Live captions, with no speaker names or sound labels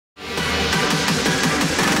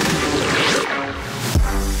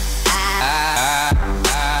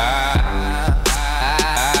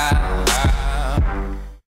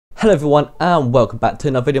Hello everyone and welcome back to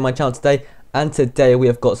another video on my channel today, and today we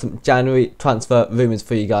have got some January transfer rumours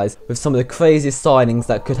for you guys with some of the craziest signings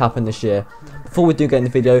that could happen this year. Before we do get in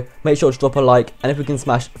the video, make sure to drop a like, and if we can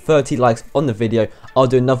smash 30 likes on the video, I'll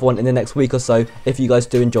do another one in the next week or so if you guys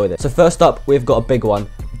do enjoy this. So first up, we've got a big one,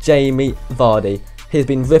 Jamie Vardy. He's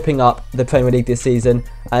been ripping up the Premier League this season,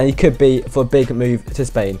 and he could be for a big move to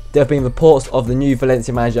Spain. There have been reports of the new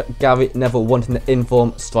Valencia manager Gary Neville wanting an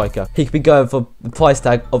inform striker. He could be going for the price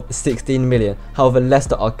tag of 16 million. However,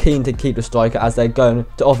 Leicester are keen to keep the striker as they're going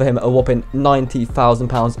to offer him a whopping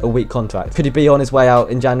 £90,000 a week contract. Could he be on his way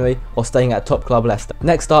out in January or staying at top club Leicester?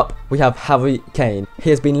 Next up, we have Harry Kane.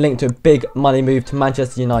 He has been linked to a big money move to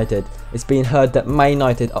Manchester United. It's been heard that Man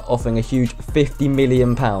United are offering a huge £50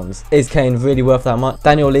 million. Is Kane really worth that much?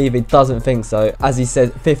 Daniel Levy doesn't think so, as he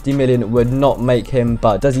says 50 million would not make him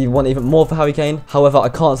budge. Does he want even more for Harry Kane? However, I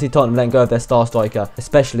can't see Tottenham letting go of their star striker,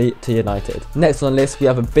 especially to United. Next on the list, we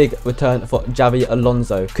have a big return for Xabi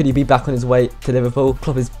Alonso. Could he be back on his way to Liverpool?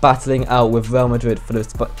 Klopp is battling out with Real Madrid for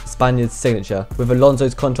the Spaniard's signature. With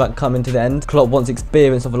Alonso's contract coming to the end, Klopp wants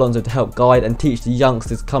experience of Alonso to help guide and teach the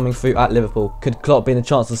youngsters coming through at Liverpool. Could Klopp be in a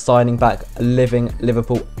chance of signing back a living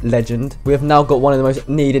Liverpool legend? We have now got one of the most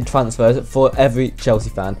needed transfers for every Chelsea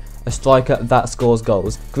fan. A striker that scores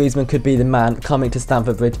goals. Griezmann could be the man coming to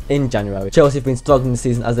Stamford Bridge in January. Chelsea have been struggling this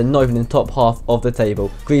season as they're not even in the top half of the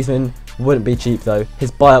table. Griezmann wouldn't be cheap though.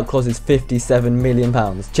 His buyout clause is £57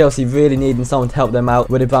 million. Chelsea really needing someone to help them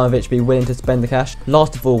out. Would Abramovich be willing to spend the cash?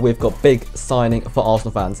 Last of all, we've got big signing for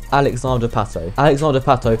Arsenal fans, Alexander Pato. Alexander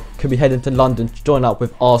Pato could be heading to London to join up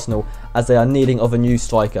with Arsenal as they are needing of a new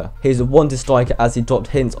striker. He's a wanted striker as he dropped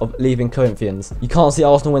hints of leaving Corinthians. You can't see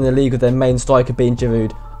Arsenal win the league with their main striker being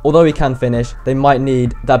Giroud. Although he can finish, they might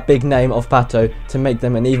need that big name of Pato to make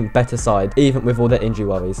them an even better side, even with all their injury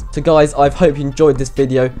worries. So guys, I hope you enjoyed this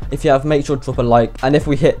video. If you have, make sure to drop a like, and if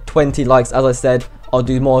we hit 20 likes, as I said, I'll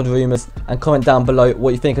do more rumours, and comment down below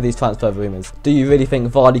what you think of these transfer rumours. Do you really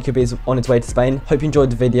think Vardy could be on his way to Spain? Hope you enjoyed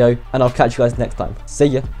the video, and I'll catch you guys next time. See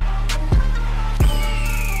ya!